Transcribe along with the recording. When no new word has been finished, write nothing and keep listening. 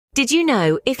Did you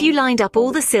know, if you lined up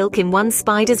all the silk in one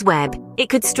spider's web, it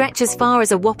could stretch as far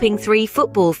as a whopping 3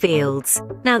 football fields?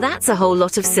 Now that's a whole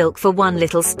lot of silk for one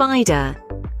little spider.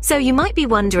 So you might be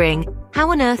wondering,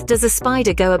 how on earth does a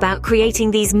spider go about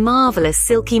creating these marvelous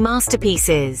silky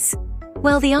masterpieces?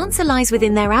 Well, the answer lies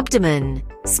within their abdomen.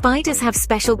 Spiders have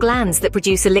special glands that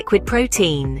produce a liquid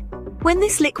protein. When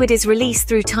this liquid is released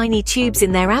through tiny tubes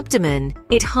in their abdomen,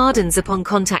 it hardens upon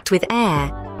contact with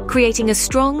air, creating a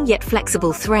strong yet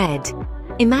flexible thread.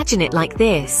 Imagine it like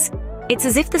this. It's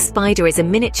as if the spider is a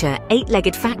miniature,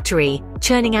 8-legged factory,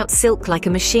 churning out silk like a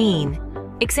machine.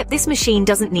 Except this machine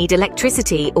doesn't need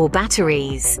electricity or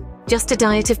batteries, just a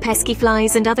diet of pesky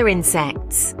flies and other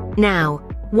insects. Now,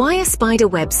 why are spider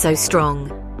webs so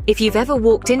strong? If you've ever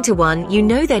walked into one, you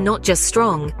know they're not just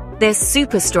strong, they're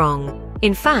super strong.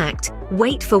 In fact,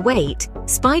 weight for weight,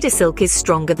 spider silk is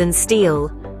stronger than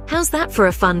steel. How's that for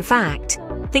a fun fact?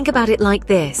 Think about it like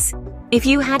this. If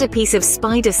you had a piece of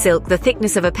spider silk the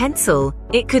thickness of a pencil,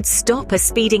 it could stop a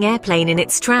speeding airplane in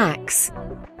its tracks.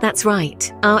 That's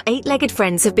right, our 8-legged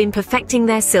friends have been perfecting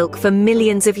their silk for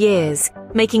millions of years,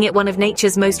 making it one of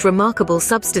nature's most remarkable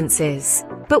substances.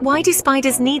 But why do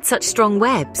spiders need such strong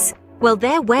webs? Well,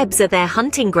 their webs are their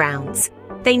hunting grounds.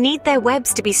 They need their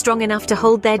webs to be strong enough to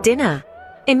hold their dinner.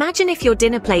 Imagine if your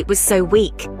dinner plate was so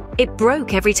weak, it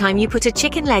broke every time you put a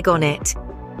chicken leg on it.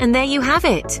 And there you have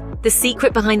it, the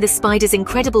secret behind the spider's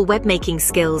incredible web-making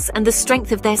skills and the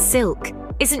strength of their silk.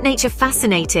 Isn't nature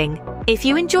fascinating? If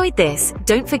you enjoyed this,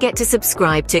 don't forget to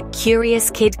subscribe to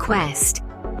Curious Kid Quest.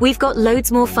 We've got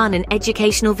loads more fun and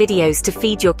educational videos to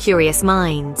feed your curious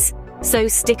minds. So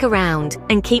stick around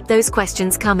and keep those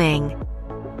questions coming.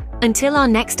 Until our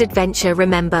next adventure,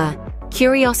 remember,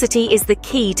 curiosity is the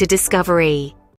key to discovery.